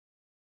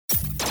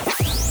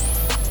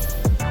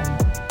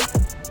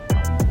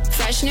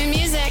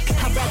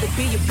rather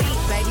be your beat,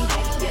 baby.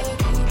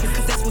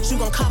 Because that's what you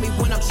gon' call me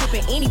when I'm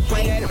tripping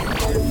anyway.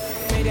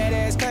 Made that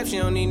ass clap, she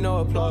don't need no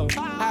applause.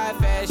 High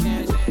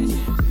fashion.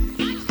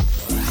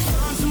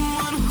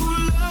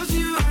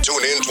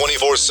 Tune in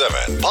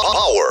 24/7.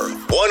 Power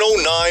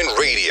 109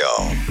 Radio.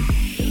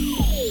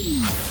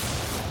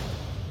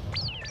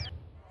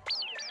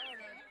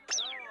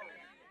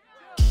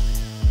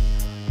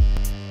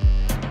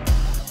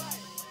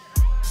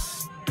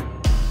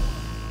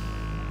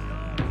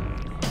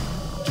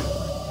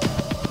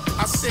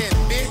 I said,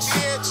 bitch,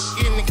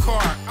 get in the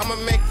car. I'ma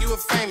make you a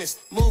famous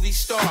movie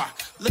star.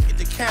 Look at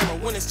the camera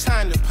when it's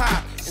time to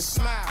pop and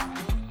smile.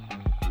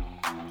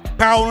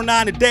 Power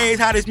 109 today's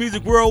hottest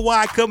music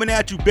worldwide coming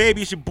at you,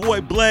 baby. It's your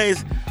boy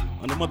Blaze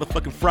on the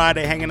motherfucking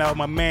Friday, hanging out with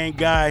my main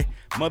guy,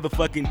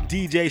 motherfucking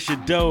DJ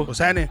Shadow. What's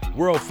happening?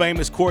 World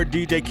famous court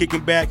DJ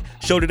kicking back.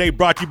 Show today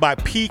brought to you by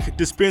Peak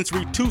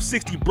Dispensary,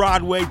 260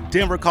 Broadway,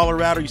 Denver,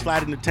 Colorado. You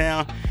slide into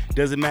town.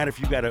 Doesn't matter if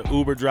you got an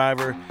Uber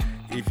driver,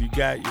 if you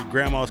got your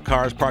grandma's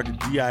cars parked at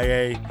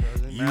DIA,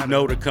 you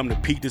know to come to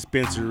Peak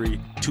Dispensary,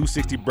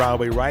 260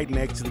 Broadway, right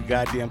next to the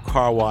goddamn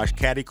car wash,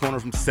 catty corner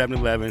from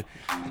 7-Eleven,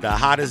 the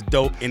hottest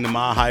dope in the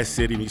Mile High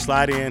City. When you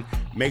slide in,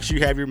 make sure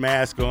you have your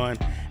mask on,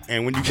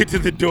 and when you get to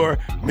the door,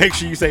 make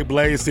sure you say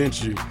Blaze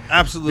sent you.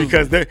 Absolutely.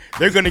 Because they're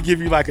going to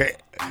give you like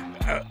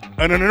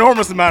an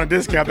enormous amount of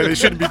discount that they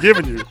shouldn't be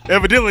giving you.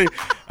 Evidently,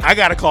 I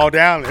got to call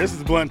down. This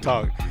is blunt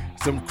talk.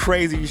 Some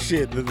crazy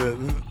shit.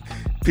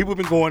 People have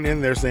been going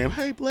in there saying,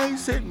 hey, Blaze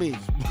sent me.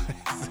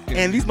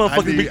 And these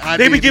motherfuckers,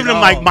 they be giving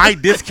them like my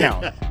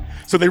discount.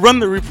 So they run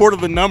the report of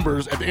the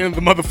numbers at the end of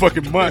the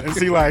motherfucking month and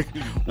see like,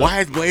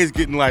 why is Blaze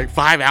getting like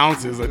 5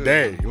 ounces a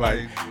day? Like,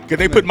 cause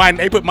they put my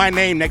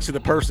name next to the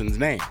person's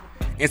name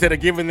instead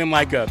of giving them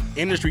like a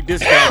industry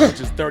discount,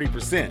 which is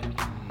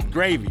 30%.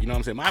 Gravy, you know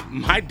what I'm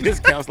saying? My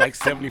discount's like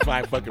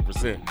 75 fucking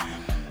percent.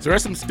 So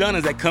there's some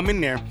stunners that come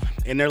in there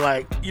and they're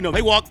like, you know,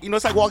 they walk, you know,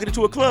 it's like walking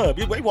into a club.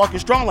 They walking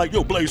strong like,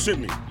 yo, Blaze sent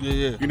me.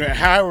 Yeah. You know,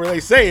 however they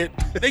say it,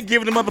 they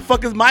giving the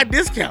motherfuckers my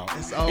discount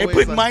and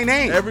putting like, my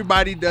name.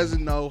 Everybody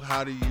doesn't know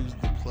how to use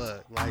the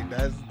plug. Like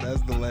that's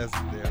the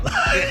lesson there.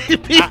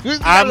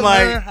 Like, I'm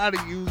like, learn how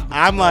to use the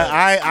I'm plug.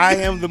 like, I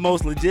am the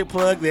most legit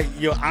plug that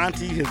your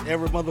auntie has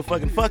ever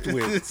motherfucking fucked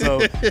with.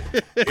 So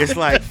it's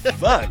like,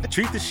 fuck,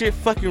 treat the shit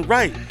fucking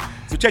right.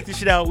 So check this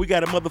shit out. We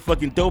got a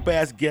motherfucking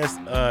dope-ass guest.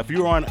 If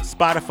you're on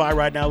Spotify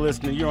right now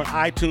listening, you're on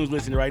iTunes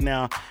listening right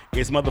now,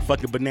 it's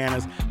motherfucking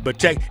bananas. But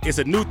check, it's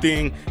a new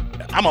thing.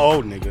 I'm an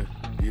old nigga,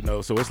 you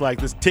know, so it's like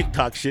this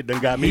TikTok shit done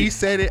got me. He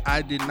said it,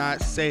 I did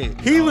not say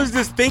it. He was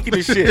just thinking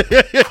the shit.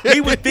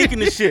 He was thinking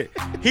the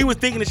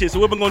shit. So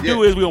what we're going to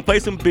do is we're going to play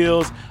some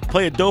bills,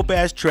 play a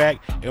dope-ass track,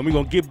 and we're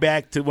going to get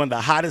back to one of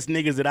the hottest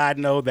niggas that I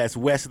know that's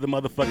west of the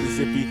motherfucking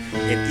Mississippi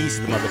and east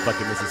of the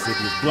motherfucking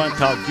Mississippi. It's Blunt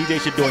Talk, DJ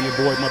Shadow and your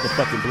boy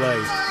motherfucking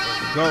Blaze.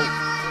 Go.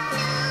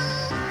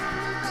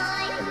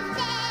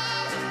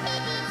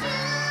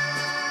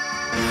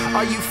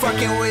 Are you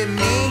fucking with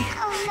me?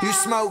 You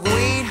smoke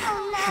weed?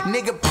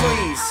 Nigga,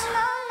 please.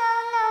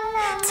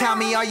 Tell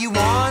me, are you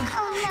on?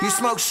 You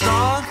smoke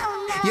strong?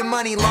 Your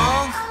money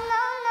long?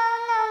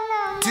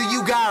 Do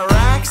you got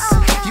racks?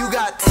 You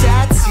got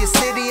tats? Your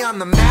city on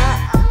the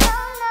map?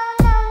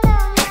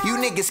 You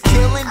niggas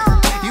killing?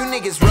 You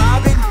niggas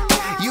robbing?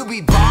 You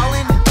be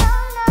ballin'?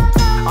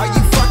 Are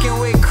you fucking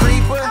with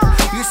Kreepa?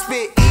 You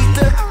spit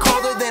ether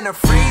colder than a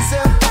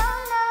freezer?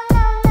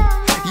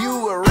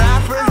 You a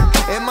rapper?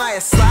 Am I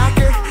a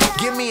slacker?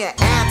 Give me an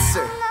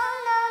answer,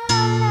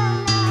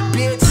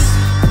 bitch.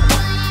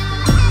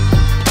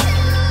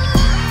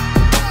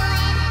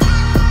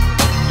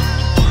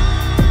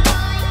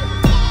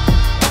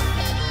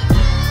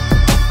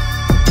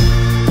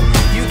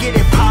 You get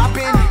it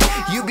poppin'?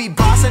 You be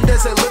bossin'?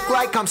 Does it look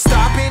like I'm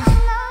stopping?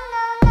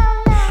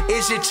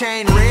 Is your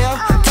chain real?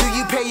 Do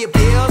you pay your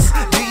bills?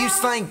 Do you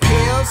sling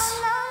pills?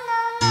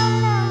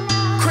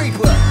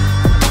 Kreepa.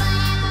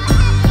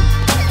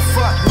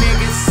 Fuck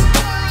niggas.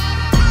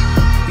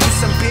 You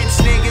some bitch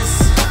niggas.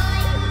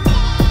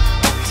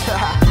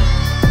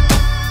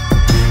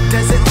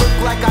 Does it look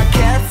like I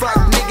care? Fuck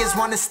niggas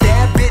wanna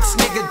stab, bitch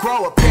nigga,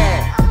 grow a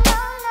pair.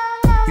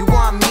 You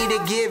want me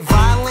to get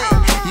violent?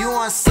 You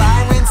want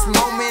silence?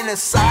 Moment of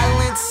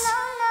silence.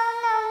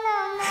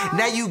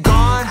 Now you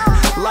gone,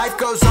 life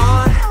goes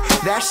on,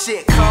 that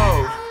shit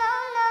cold.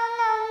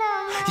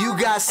 You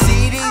got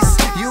CDs,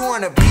 you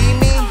wanna be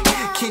me?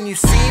 Can you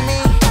see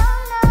me?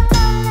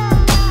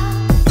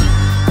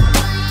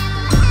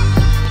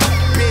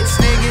 Bitch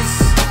niggas,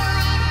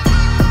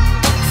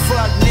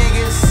 fuck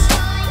niggas.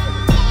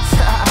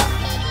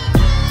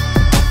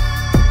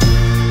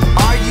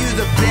 Are you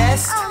the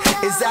best?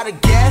 Is that a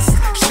guess?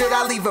 Should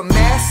I leave a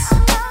mess?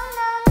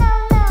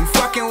 You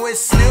fucking with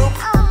Snoop?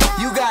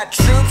 You got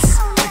troops?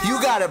 You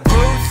got a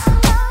booth?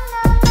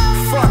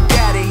 Fuck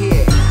outta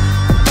here.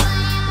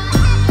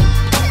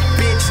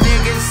 Bitch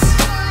niggas.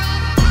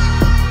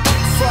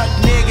 Fuck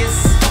niggas.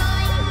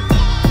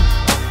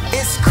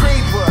 It's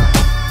Kreepa,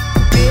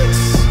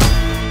 bitch.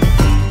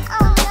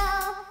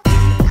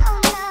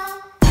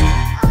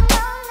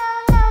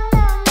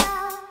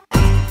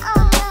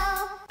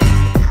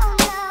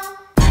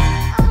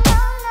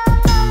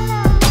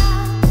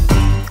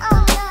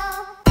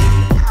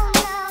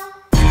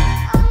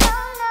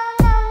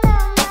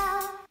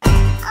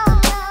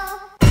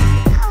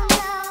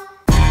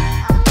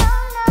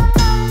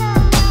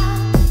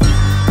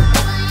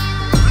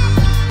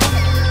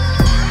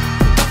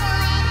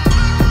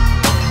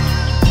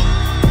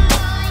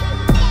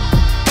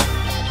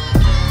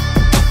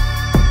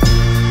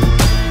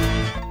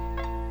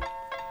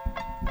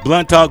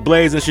 Blunt Talk,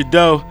 Blaze, and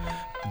Shadow,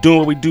 doing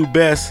what we do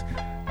best,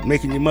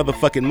 making your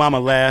motherfucking mama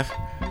laugh.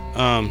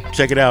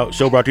 Check it out.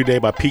 Show brought to you today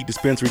by Pete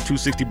Dispensary,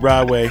 260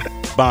 Broadway.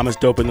 Bomb is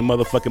dope in the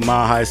motherfucking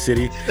Mile High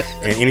City.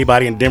 And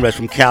anybody in Denver that's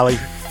from Cali,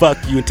 fuck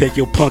you and take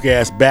your punk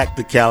ass back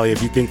to Cali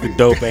if you think the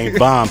dope ain't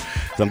bomb.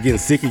 Cause I'm getting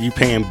sick of you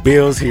paying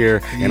bills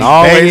here and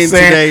always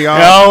saying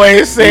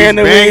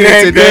that we ain't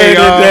good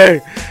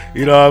today.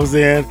 You know what I'm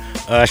saying?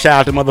 Shout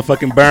out to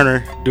motherfucking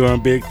Burner doing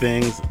big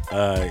things.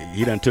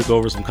 He done took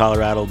over some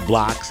Colorado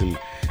blocks and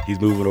he's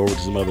moving over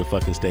to some other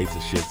fucking states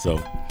and shit. So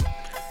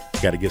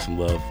got to give some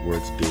love where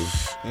it's due.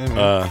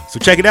 So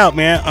check it out,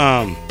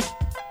 man.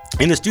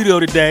 In the studio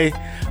today,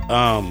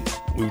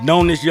 we've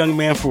known this young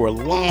man for a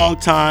long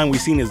time. We've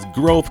seen his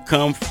growth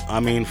come,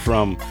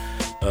 from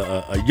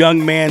a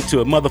young man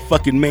to a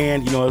motherfucking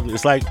man. You know,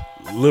 it's like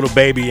Little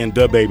Baby and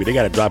Da Baby. They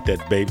got to drop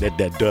that baby,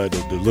 that Da,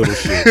 the little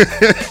shit.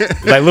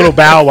 It's like Little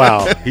Bow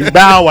Wow. He's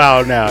Bow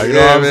Wow now. You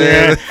know what I'm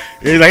saying?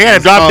 He's like, yeah,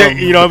 drop that,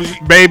 you know.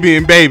 Baby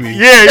and Baby.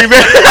 Yeah,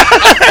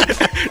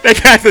 they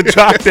got to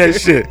drop that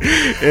shit.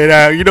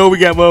 And, you know, we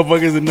got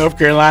motherfuckers in North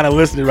Carolina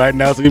listening right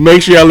now. So you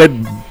make sure y'all let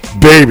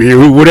Baby,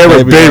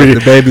 whatever baby,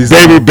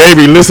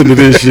 listen to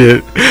this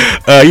shit.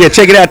 Yeah,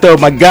 check it out though.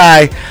 My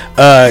guy,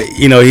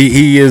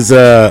 he is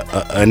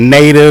a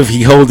native.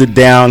 He holds it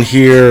down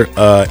here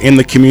in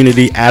the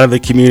community, out of the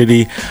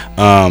community.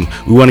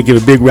 We want to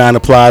give a big round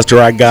of applause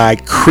to our guy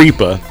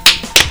Kreepa.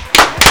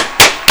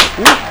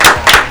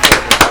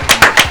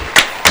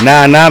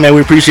 Nah, man,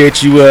 we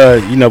appreciate you.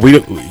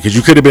 Because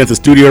you could have been at the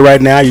studio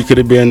right now. You could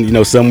have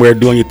been, somewhere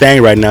doing your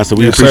thing right now. So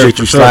we appreciate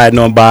you sliding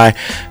on by,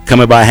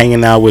 coming by,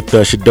 hanging out with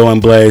Shadow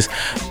and Blaze.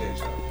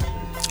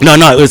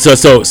 No.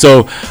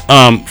 So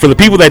for the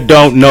people that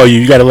don't know you,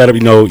 you got to let them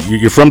know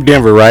you're from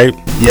Denver, right?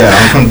 Yeah,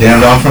 I'm from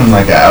Denver. I'm from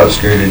like an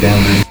outskirt of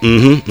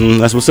Denver.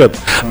 That's what's up.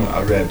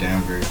 I rap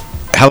Denver.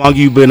 How long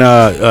you been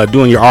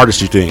doing your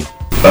artistry thing?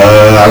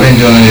 I've been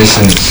doing this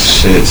since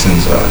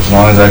as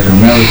long as I can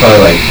remember.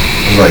 Probably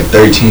I was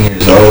 13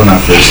 years old when I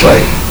first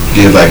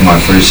did my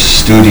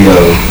first studio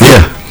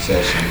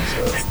session.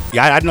 So.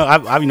 Yeah, I know.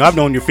 I've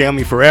known your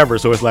family forever,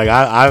 so it's like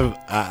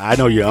I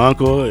know your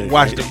uncle.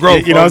 Watch the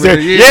growth. You know what I'm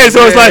saying? Yeah.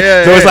 So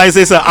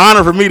it's an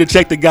honor for me to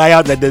check the guy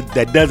out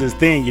that does his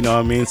thing. You know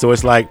what I mean? So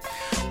it's like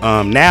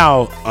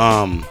now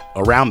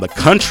around the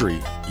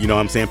country, you know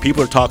what I'm saying?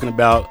 People are talking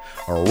about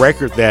a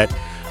record that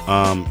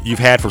you've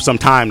had for some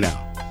time now,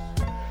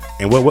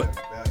 and what.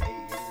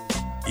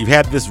 You've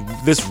had this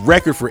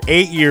record for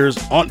 8 years.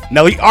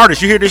 Now, the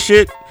artist, you hear this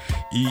shit?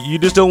 You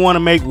just don't want to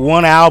make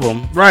one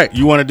album. Right.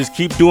 You want to just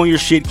keep doing your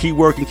shit, keep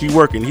working.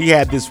 He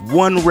had this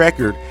one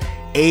record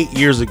 8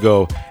 years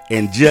ago,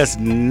 and just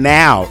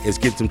now it's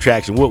getting some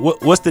traction.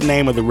 What's the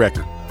name of the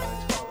record?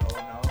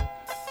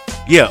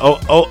 Yeah,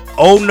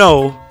 oh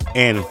no,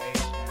 and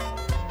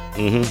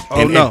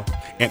no.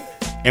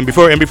 And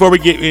before we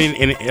get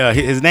in,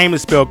 his name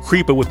is spelled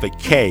Kreepa with a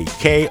K,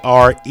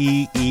 Kreepa.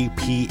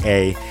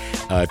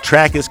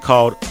 Track is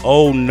called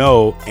Oh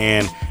No,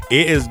 and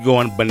it is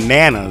going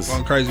bananas.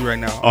 Going crazy right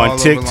now. On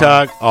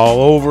TikTok,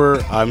 all over.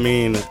 I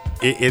mean,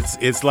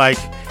 it's like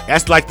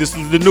this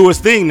is the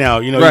newest thing now.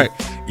 You know, right.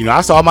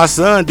 I saw my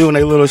son doing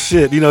a little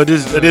shit.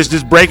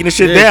 Just breaking the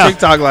shit down.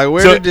 TikTok,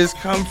 where did this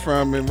come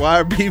from, and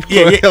why are people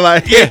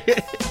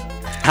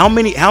How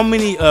many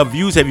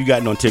views have you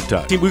gotten on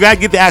TikTok? We gotta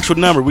get the actual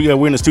number.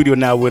 We're in the studio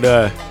now with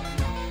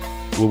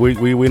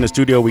we're in the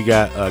studio. We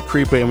got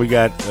Kreepa and we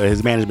got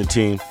his management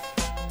team.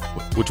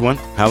 Which one?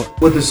 How?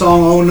 With the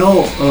song Oh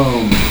No,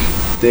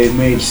 they've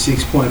made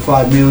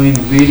 6.5 million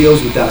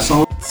videos with that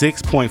song.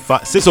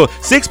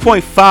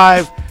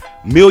 6.5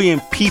 million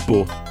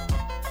people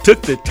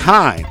took the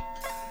time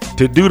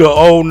to do the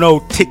Oh No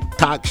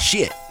TikTok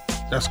shit.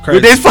 That's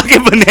crazy. It's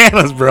fucking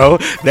bananas, bro.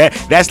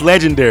 That's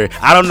legendary.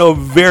 I don't know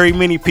very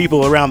many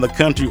people around the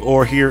country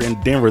or here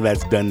in Denver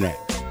that's done that.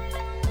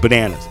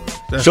 Bananas.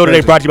 That's Show crazy.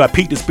 today brought to you by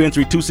Pete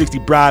Dispensary, 260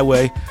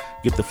 Broadway.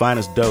 Get the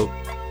finest dope.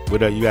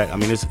 What you got? I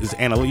mean, it's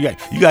analytic.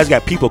 You guys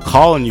got people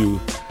calling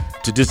you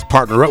to just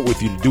partner up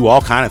with you to do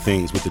all kind of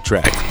things with the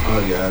track.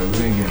 Oh yeah, we've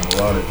been getting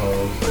a lot of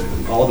calls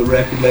lately. All the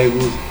record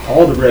labels.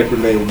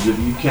 If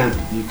you can't.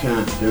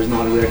 There's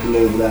not a record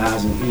label that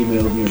hasn't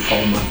emailed me or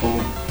called my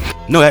phone.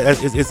 No,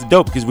 it's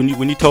dope because when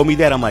you told me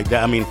that, I'm like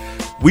that. I mean,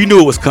 we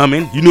knew it was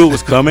coming. You knew it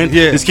was coming.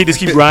 Yeah. Just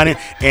keep grinding.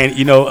 And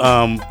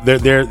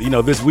they're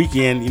this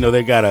weekend,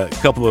 they got a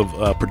couple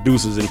of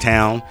producers in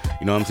town.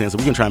 You know what I'm saying? So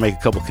we're gonna try and make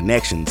a couple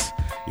connections.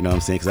 You know what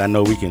I'm saying? Because I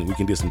know we can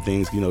do some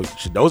things.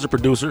 Shadow's a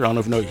producer. I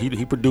don't know if you know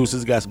he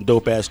produces. Got some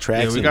dope ass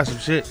tracks. Yeah, we got some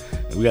shit.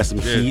 We got some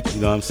heat. You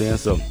know what I'm saying?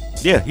 So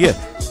yeah.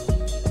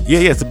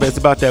 It's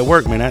about that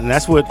work, man. And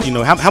that's what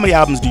How many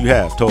albums do you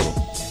have total?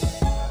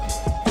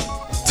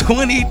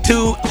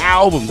 22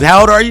 albums. How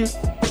old are you?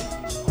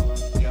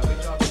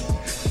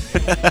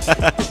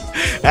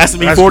 That's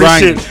me 40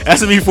 grinding. shit.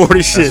 That's me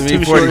 40 shit. That's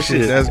me 40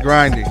 shit. That's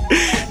grinding.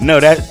 No,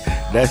 that's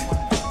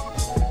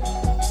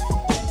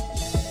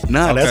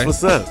Nah, okay. that's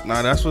what's up.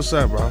 Nah, that's what's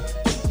up, bro.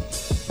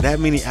 that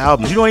many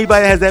albums. You know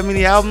anybody that has that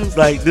many albums?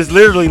 Like this,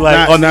 literally,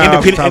 like on the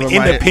independent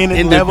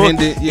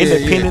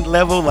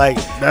level, like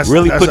that's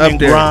really putting in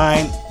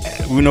grind.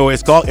 You know,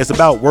 it's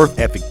about work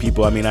ethic,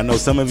 people. I mean, I know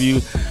some of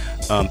you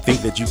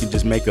think that you can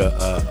just make a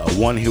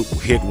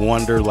one-hit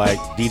wonder like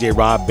DJ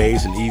Rob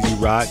Bass and Easy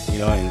Rock, you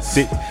know, and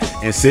sit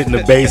in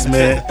the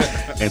basement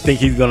and think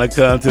he's gonna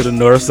come to the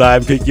north side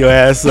and pick your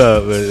ass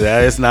up. But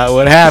that is not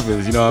what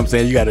happens. You know what I'm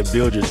saying? You got to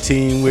build your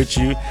team with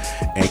you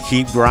and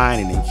keep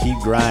grinding and keep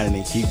grinding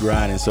and keep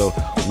grinding. So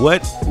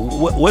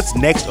what's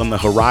next on the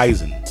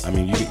horizon? I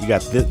mean, you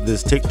got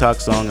this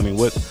TikTok song. I mean,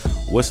 what's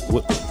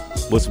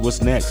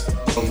next?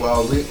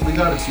 Well, we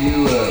got a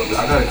few.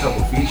 I got a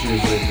couple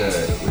features with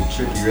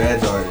Trippy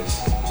Red's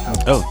artists.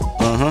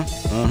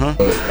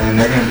 And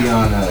they're gonna be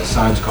on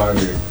Symes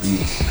Carter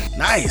beats.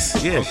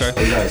 Nice, yeah. Okay.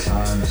 They got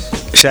Symes.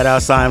 Shout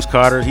out Symes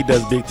Carter. He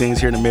does big things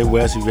here in the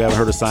Midwest. If you haven't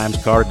heard of Symes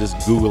Carter, just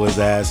Google his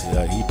ass.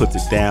 He puts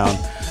it down.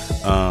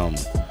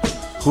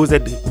 Who is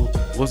that?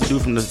 What's the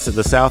dude from the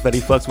South that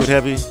he fucks with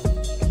heavy?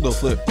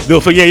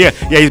 Little Flip, yeah.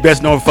 He's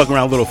best known for fucking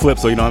around Little Flip.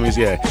 So you know what I mean?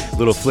 Yeah,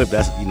 Little Flip.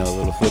 That's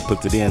Little Flip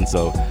puts it in.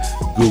 So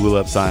Google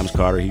up Symes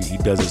Carter. He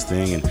does his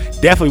thing, and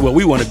definitely what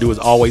we want to do is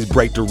always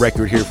break the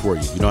record here for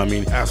you. You know what I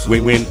mean?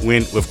 Absolutely.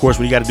 When of course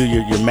when you got to do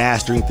your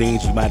mastering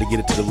things, you might get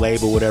it to the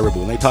label, whatever. But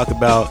when they talk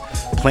about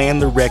playing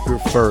the record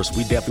first,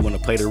 we definitely want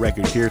to play the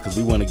record here because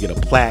we want to get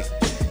a plaque.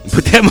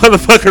 Put that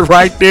motherfucker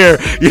right there.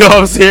 You know what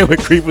I'm saying?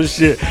 With Kreepa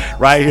shit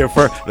right here.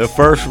 The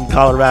first from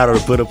Colorado to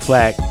put a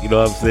plaque. You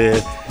know what I'm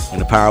saying? In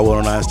the Power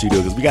 109 studio,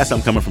 because we got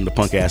something coming from the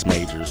punk ass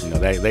majors. You know,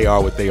 they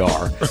are what they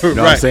are. You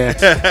know what I'm saying?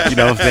 You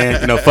know what I'm saying?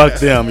 You know, fuck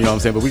them. You know what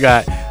I'm saying? But we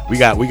got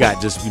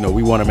just, you know,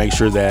 we want to make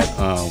sure that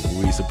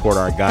we support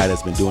our guy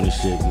that's been doing this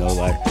shit. You know,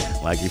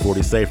 like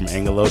E40 say, from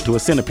Angelo to a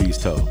centerpiece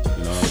toe. You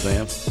know what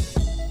I'm saying?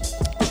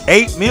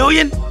 8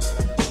 million.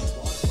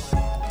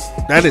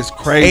 That is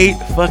crazy. 8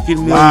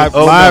 fucking million.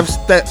 Live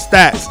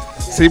stats.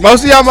 See,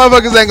 most of y'all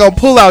motherfuckers ain't gonna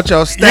pull out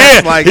your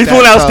stats like that. He's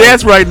pulling out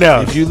stats right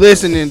now. If you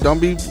listening, don't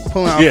be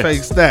pulling out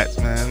fake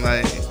stats, man.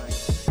 Like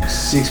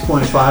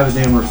 6.5 of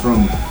them are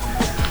from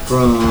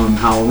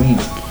Halloween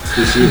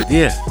this year.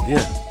 Yeah.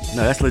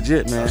 No, that's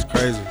legit, man. That's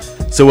crazy.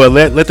 So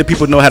let the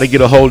people know how to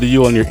get a hold of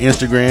you on your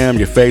Instagram,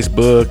 your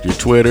Facebook, your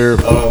Twitter.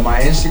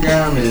 My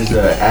Instagram is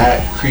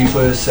at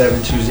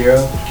Kreepa720,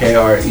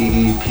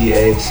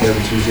 Kreepa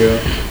 720,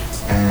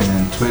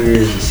 and Twitter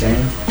is the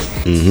same.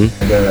 Mm-hmm.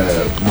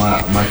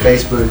 And my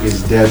Facebook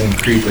is Devin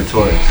Kreepa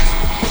Torres.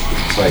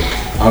 It's like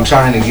I'm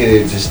trying to get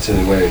it just to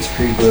where it's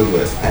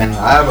Kreepa, and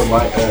I have a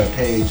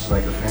page,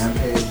 like a fan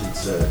page.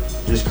 It's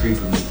just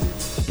Kreepa music.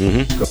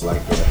 Mm-hmm. Go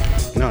like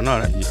that. No.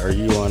 Are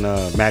you on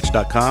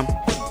Match.com?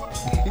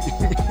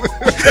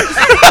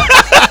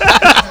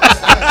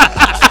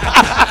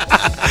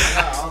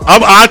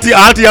 I'm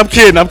auntie. I'm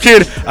kidding. I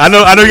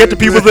know you got the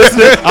people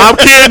listening. I'm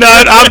kidding.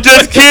 I'm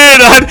just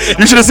kidding.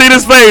 You should have seen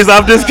his face.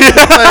 I'm just kidding.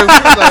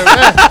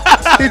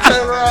 He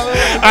turned around.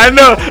 I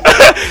know.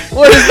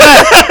 What is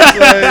that?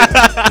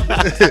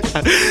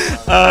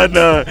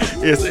 No,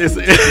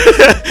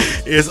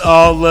 it's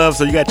all love.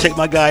 So you gotta check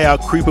my guy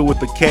out, Kreepa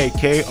with the K,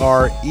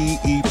 Kreepa.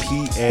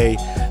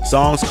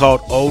 Song's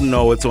called Oh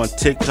No. It's on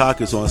TikTok.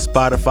 It's on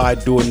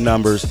Spotify, doing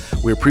numbers.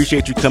 We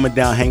appreciate you coming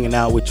down, hanging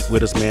out with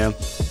us, man.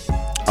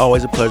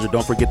 Always a pleasure.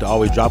 Don't forget to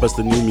always drop us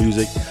the new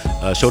music.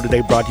 Show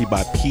today brought to you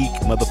by Peak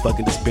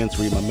motherfucking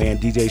Dispensary, my man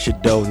DJ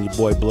Shadow and your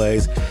boy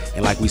Blaze.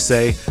 And like we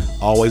say,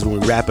 always when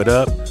we wrap it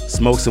up,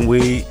 smoke some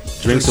weed,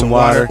 drink some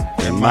water,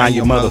 and mind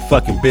your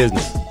motherfucking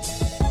business.